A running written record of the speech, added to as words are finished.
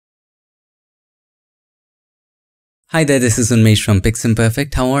Hi there, this is Unmesh from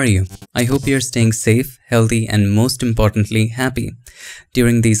PiXimperfect. How are you? I hope you're staying safe, healthy, and most importantly, happy.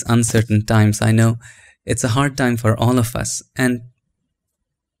 During these uncertain times, I know it's a hard time for all of us, and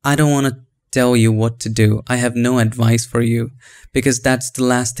I don't want to tell you what to do. I have no advice for you, because that's the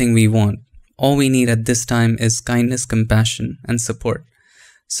last thing we want. All we need at this time is kindness, compassion, and support.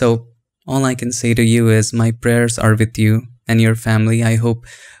 So, all I can say to you is my prayers are with you and your family. I hope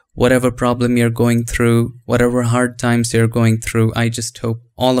whatever problem you're going through, whatever hard times you're going through, I just hope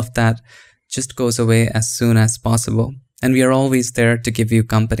all of that just goes away as soon as possible. And we are always there to give you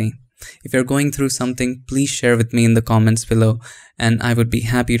company. If you're going through something, please share with me in the comments below, and I would be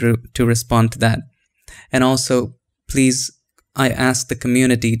happy to respond to that. And also, please, I ask the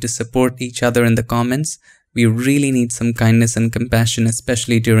community to support each other in the comments. We really need some kindness and compassion,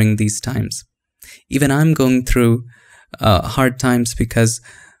 especially during these times. Even I'm going through hard times because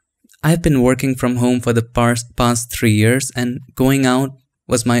I've been working from home for the past 3 years, and going out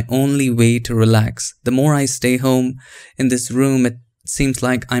was my only way to relax. The more I stay home in this room, it seems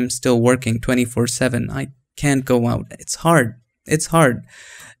like I'm still working 24/7. I can't go out. It's hard. It's hard.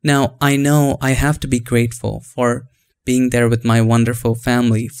 Now, I know I have to be grateful for being there with my wonderful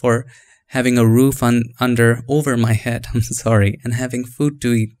family, for having a roof over my head, and having food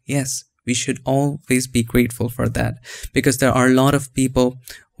to eat. Yes, we should always be grateful for that, because there are a lot of people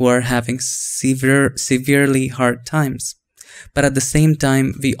who are having severely hard times. But at the same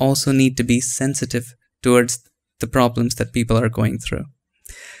time, we also need to be sensitive towards the problems that people are going through.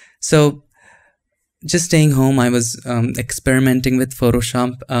 So, just staying home, I was experimenting with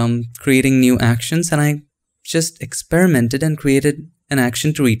Photoshop, creating new actions, and I just experimented and created an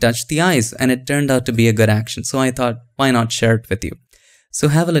action to retouch the eyes, and it turned out to be a good action. So I thought, why not share it with you? So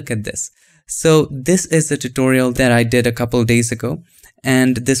have a look at this. So this is a tutorial that I did a couple days ago,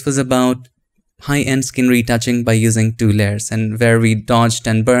 and this was about high-end skin retouching by using 2 layers, and where we dodged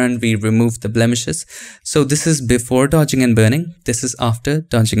and burned, we removed the blemishes. So this is before dodging and burning, this is after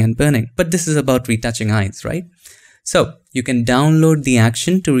dodging and burning, but this is about retouching eyes, right? So you can download the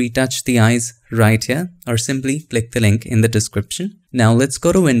action to retouch the eyes right here, or simply click the link in the description. Now let's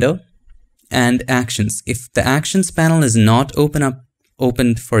go to Window and Actions. If the Actions panel is not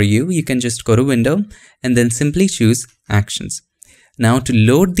opened for you, you can just go to Window and then simply choose Actions. Now to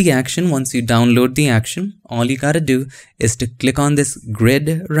load the action, once you download the action, all you gotta do is to click on this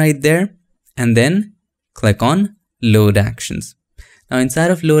grid right there and then click on Load Actions. Now inside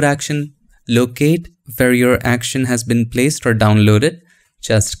of Load Action, locate where your action has been placed or downloaded.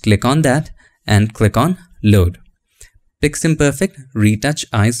 Just click on that and click on Load. PiXimperfect Retouch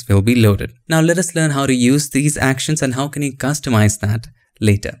Eyes will be loaded. Now let us learn how to use these actions and how can you customize that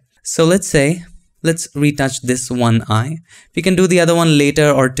later. So let's retouch this one eye. We can do the other one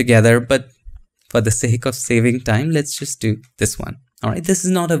later or together, but for the sake of saving time, let's just do this one. Alright, this is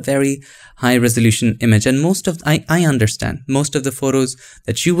not a very high resolution image, and I understand most of the photos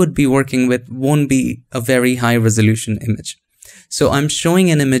that you would be working with won't be a very high resolution image. So I'm showing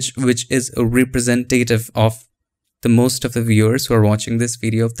an image which is a representative of the most of the viewers who are watching this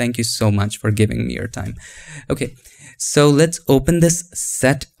video. Thank you so much for giving me your time. Okay, so let's open this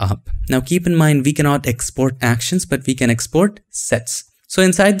set up. Now keep in mind, we cannot export actions, but we can export sets. So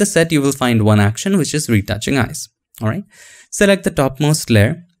inside the set, you will find one action, which is retouching eyes. All right, select the topmost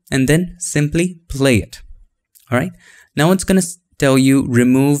layer and then simply play it. All right, now it's going to tell you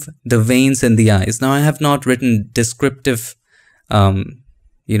remove the veins in the eyes. Now I have not written descriptive,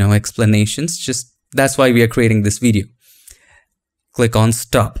 explanations. Just that's why we are creating this video. Click on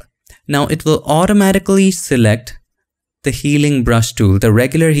stop. Now it will automatically select the healing brush tool, the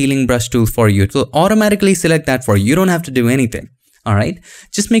regular healing brush tool for you. It will automatically select that for you. You don't have to do anything. All right,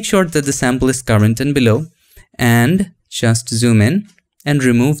 just make sure that the sample is current and below, and just zoom in and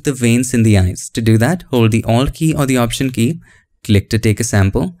remove the veins in the eyes. To do that, hold the Alt key or the Option key, click to take a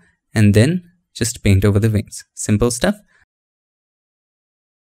sample, and then just paint over the veins. Simple stuff.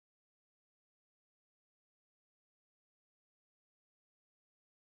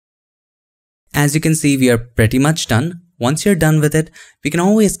 As you can see, we are pretty much done. Once you're done with it, we can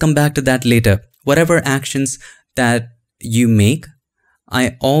always come back to that later. Whatever actions that you make,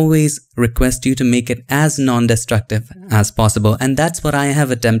 I always request you to make it as non-destructive as possible. And that's what I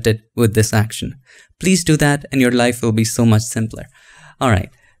have attempted with this action. Please do that and your life will be so much simpler. All right,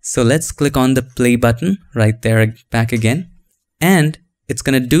 so let's click on the play button right there back again. And it's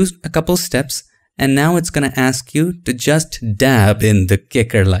going to do a couple steps. And now it's going to ask you to just dab in the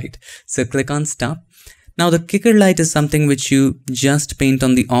kicker light. So click on stop. Now the kicker light is something which you just paint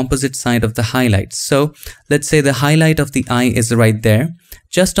on the opposite side of the highlight. So let's say the highlight of the eye is right there.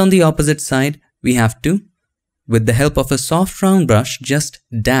 Just on the opposite side, we have to with the help of a soft round brush, just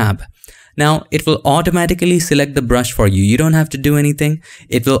dab. Now it will automatically select the brush for you. You don't have to do anything.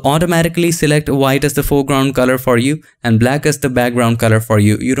 It will automatically select white as the foreground color for you and black as the background color for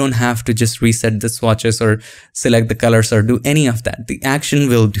you. You don't have to just reset the swatches or select the colors or do any of that. The action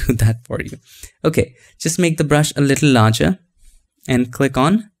will do that for you. Okay, just make the brush a little larger and click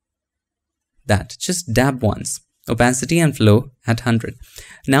on that. Just dab once. Opacity and flow at 100.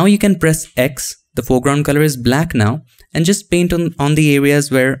 Now you can press X. The foreground color is black now, and just paint on the areas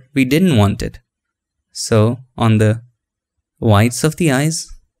where we didn't want it. So on the whites of the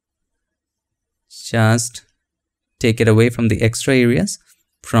eyes, just take it away from the extra areas,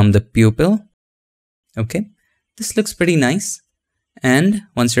 from the pupil. Okay, this looks pretty nice. And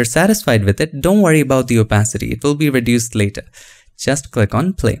once you're satisfied with it, don't worry about the opacity. It will be reduced later. Just click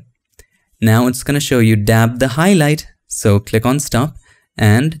on play. Now it's going to show you dab the highlight. So click on stop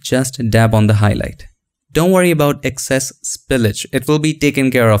and just dab on the highlight. Don't worry about excess spillage. It will be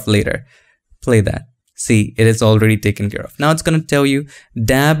taken care of later. Play that. See, it is already taken care of. Now it's going to tell you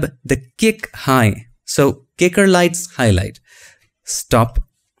dab the kick high. So kicker lights highlight. Stop.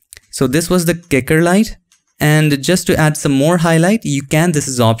 So this was the kicker light. And just to add some more highlight, you can, this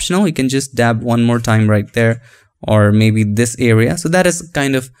is optional. You can just dab one more time right there, or maybe this area. So that is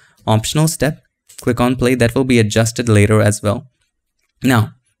kind of optional step. Click on play. That will be adjusted later as well.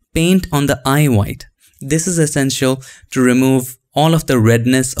 Now, paint on the eye white. This is essential to remove all of the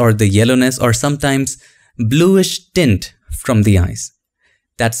redness or the yellowness or sometimes bluish tint from the eyes.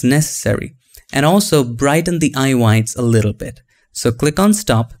 That's necessary. And also brighten the eye whites a little bit. So click on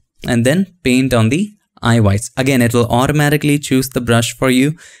stop and then paint on the eye whites. Again, it will automatically choose the brush for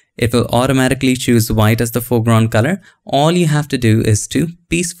you. It will automatically choose white as the foreground color. All you have to do is to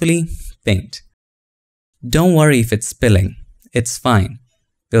peacefully paint. Don't worry if it's spilling. It's fine.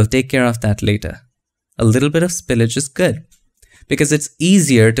 We'll take care of that later. A little bit of spillage is good because it's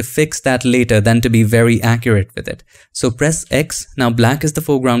easier to fix that later than to be very accurate with it. So press X, now black is the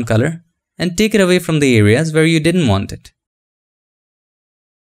foreground color, and take it away from the areas where you didn't want it.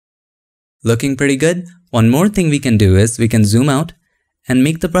 Looking pretty good. One more thing we can do is we can zoom out and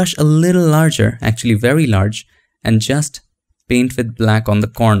make the brush a little larger, actually very large, and just paint with black on the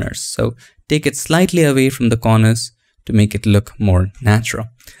corners. So take it slightly away from the corners to make it look more natural.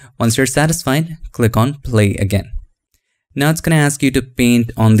 Once you're satisfied, click on play again. Now it's going to ask you to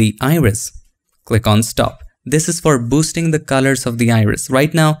paint on the iris. Click on stop. This is for boosting the colors of the iris.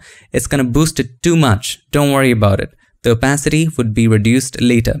 Right now, it's going to boost it too much. Don't worry about it. The opacity would be reduced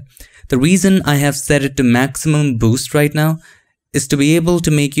later. The reason I have set it to maximum boost right now is to be able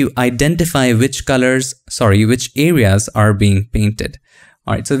to make you identify which areas are being painted.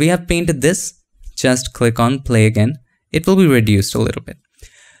 Alright, so we have painted this. Just click on play again. It will be reduced a little bit.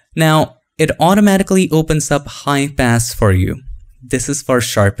 Now, it automatically opens up high pass for you. This is for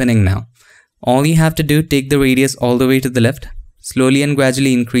sharpening now. All you have to do, take the radius all the way to the left, slowly and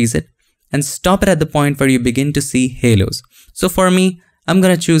gradually increase it, and stop it at the point where you begin to see halos. So for me, I'm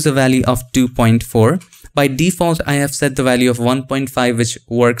going to choose a value of 2.4. By default, I have set the value of 1.5, which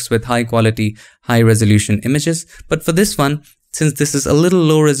works with high quality, high resolution images. But for this one, since this is a little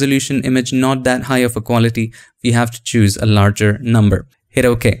low resolution image, not that high of a quality, we have to choose a larger number. Hit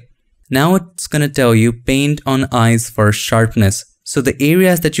OK. Now it's going to tell you paint on eyes for sharpness. So the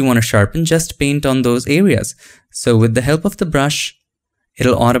areas that you want to sharpen, just paint on those areas. So with the help of the brush,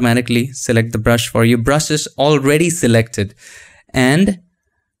 it'll automatically select the brush for you. Brush is already selected. And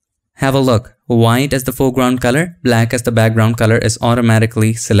have a look. White as the foreground color, black as the background color is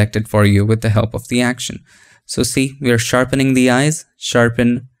automatically selected for you with the help of the action. So see, we are sharpening the eyes,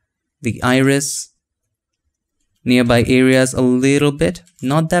 sharpen the iris, nearby areas a little bit,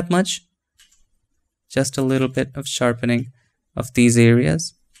 not that much, just a little bit of sharpening of these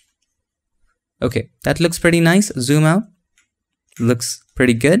areas. Okay, that looks pretty nice. Zoom out. Looks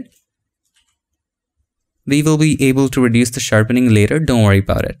pretty good. We will be able to reduce the sharpening later. Don't worry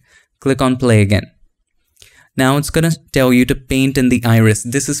about it. Click on play again. Now it's going to tell you to paint in the iris.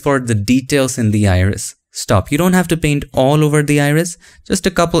 This is for the details in the iris. Stop. You don't have to paint all over the iris. Just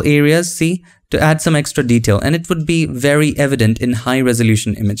a couple areas, see, to add some extra detail. And it would be very evident in high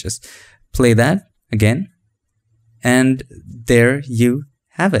resolution images. Play that again. And there you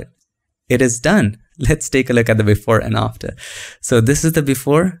have it. It is done. Let's take a look at the before and after. So this is the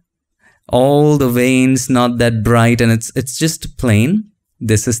before. All the veins not that bright and it's just plain.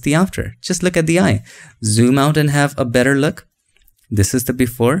 This is the after. Just look at the eye. Zoom out and have a better look. This is the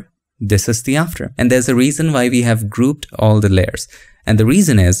before. This is the after. And there's a reason why we have grouped all the layers. And the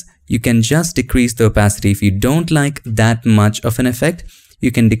reason is you can just decrease the opacity. If you don't like that much of an effect,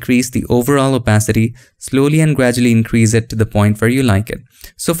 you can decrease the overall opacity, slowly and gradually increase it to the point where you like it.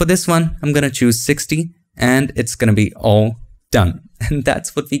 So for this one, I'm going to choose 60 and it's going to be all done. And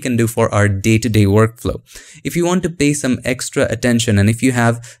that's what we can do for our day-to-day workflow. If you want to pay some extra attention and if you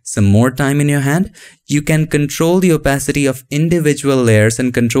have some more time in your hand, you can control the opacity of individual layers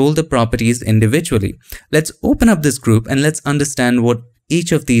and control the properties individually. Let's open up this group and let's understand what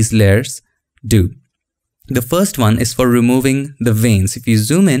each of these layers do. The first one is for removing the veins. If you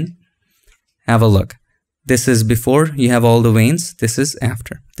zoom in, have a look. This is before you have all the veins. This is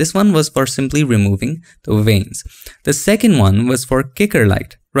after. This one was for simply removing the veins. The second one was for kicker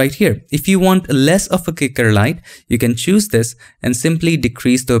light right here. If you want less of a kicker light, you can choose this and simply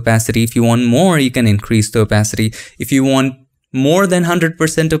decrease the opacity. If you want more, you can increase the opacity. If you want more than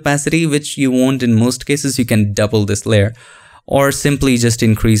 100% opacity, which you won't in most cases, you can double this layer or simply just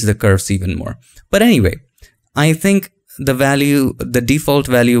increase the curves even more. But anyway, I think the default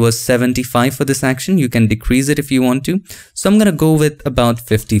value was 75 for this action. You can decrease it if you want to. So I'm going to go with about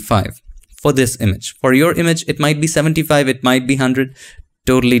 55 for this image. For your image, it might be 75, it might be 100.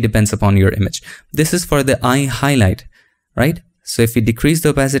 Totally depends upon your image. This is for the eye highlight, right? So if we decrease the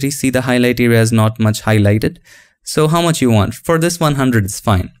opacity, see the highlight area is not much highlighted. So how much you want? For this 100 is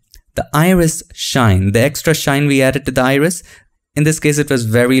fine. The iris shine, the extra shine we added to the iris, in this case it was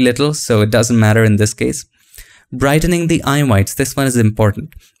very little, so it doesn't matter in this case. Brightening the eye whites, this one is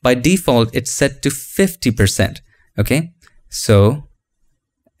important. By default, it's set to 50%, okay? So,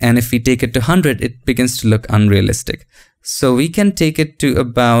 and if we take it to 100, it begins to look unrealistic. So we can take it to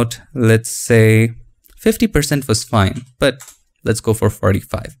about, let's say, 50% was fine, but let's go for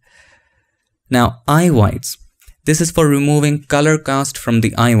 45. Now, eye whites. This is for removing color cast from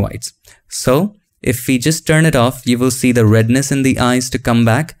the eye whites. So, if we just turn it off, you will see the redness in the eyes to come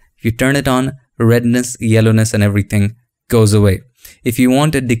back. If you turn it on, redness, yellowness and everything goes away. If you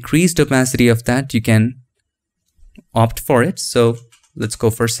want a decreased opacity of that, you can opt for it. So let's go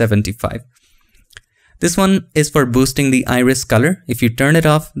for 75. This one is for boosting the iris color. If you turn it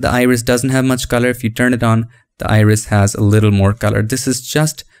off, the iris doesn't have much color. If you turn it on, the iris has a little more color. This is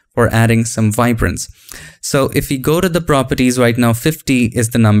just for adding some vibrance. So if we go to the properties right now, 50 is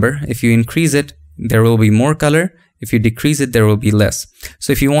the number. If you increase it, there will be more color. If you decrease it, there will be less.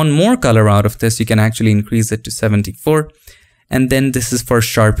 So if you want more color out of this, you can actually increase it to 74. And then this is for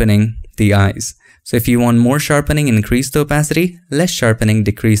sharpening the eyes. So if you want more sharpening, increase the opacity, less sharpening,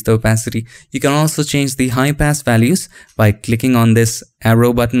 decrease the opacity. You can also change the high pass values by clicking on this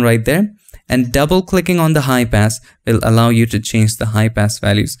arrow button right there. And double clicking on the high pass will allow you to change the high pass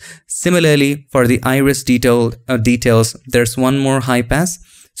values. Similarly, for the iris details, there's one more high pass.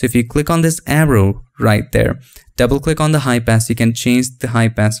 So if you click on this arrow right there, double click on the high pass, you can change the high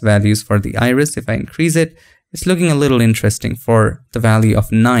pass values for the iris. If I increase it, it's looking a little interesting for the value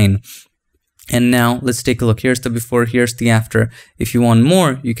of 9. And now let's take a look. Here's the before, here's the after. If you want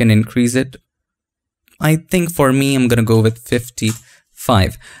more, you can increase it. I think for me, I'm going to go with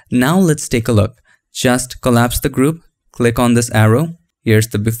 55. Now let's take a look. Just collapse the group, click on this arrow. Here's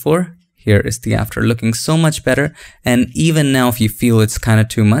the before. Here is the after, looking so much better. And even now, if you feel it's kind of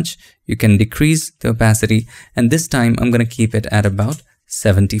too much, you can decrease the opacity. And this time I'm going to keep it at about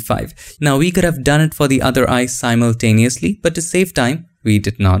 75. Now we could have done it for the other eye simultaneously, but to save time, we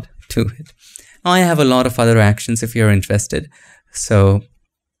did not do it. Now I have a lot of other actions if you're interested. So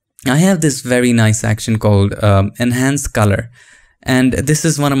I have this very nice action called enhance color. And this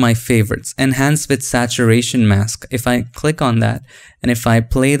is one of my favorites, enhance with saturation mask. If I click on that and if I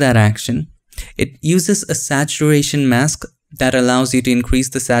play that action, it uses a saturation mask that allows you to increase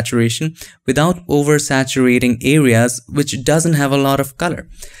the saturation without oversaturating areas which doesn't have a lot of color.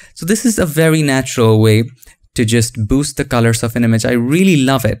 So this is a very natural way to just boost the colors of an image. I really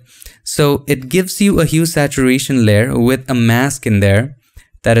love it. So it gives you a hue saturation layer with a mask in there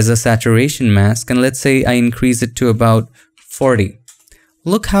that is a saturation mask. And let's say I increase it to about 40.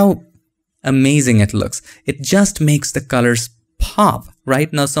 Look how amazing it looks. It just makes the colors pop.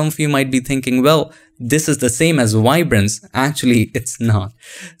 Right now, some of you might be thinking, well, this is the same as vibrance. Actually, it's not.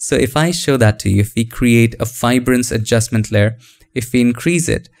 So if I show that to you, if we create a vibrance adjustment layer, if we increase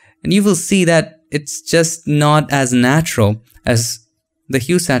it, and you will see that it's just not as natural as the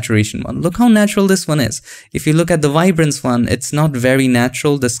hue saturation one. Look how natural this one is. If you look at the vibrance one, it's not very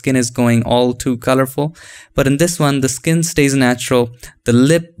natural. The skin is going all too colorful. But in this one, the skin stays natural. The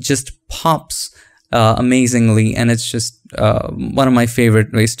lip just pops amazingly. And it's just one of my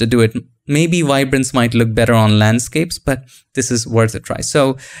favorite ways to do it. Maybe vibrance might look better on landscapes, but this is worth a try.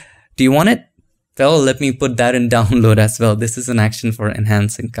 So do you want it? Well, let me put that in download as well. This is an action for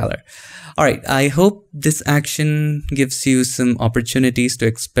enhancing color. All right, I hope this action gives you some opportunities to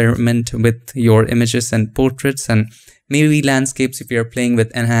experiment with your images and portraits and maybe landscapes if you're playing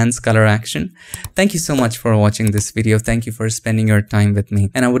with enhanced color action. Thank you so much for watching this video. Thank you for spending your time with me.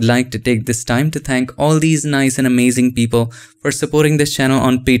 And I would like to take this time to thank all these nice and amazing people for supporting this channel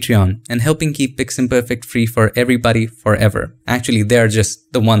on Patreon and helping keep PiXimperfect free for everybody forever. Actually, they're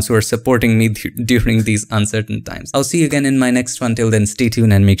just the ones who are supporting me during these uncertain times. I'll see you again in my next one. Till then, stay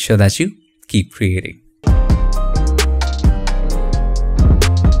tuned and make sure that you keep creating.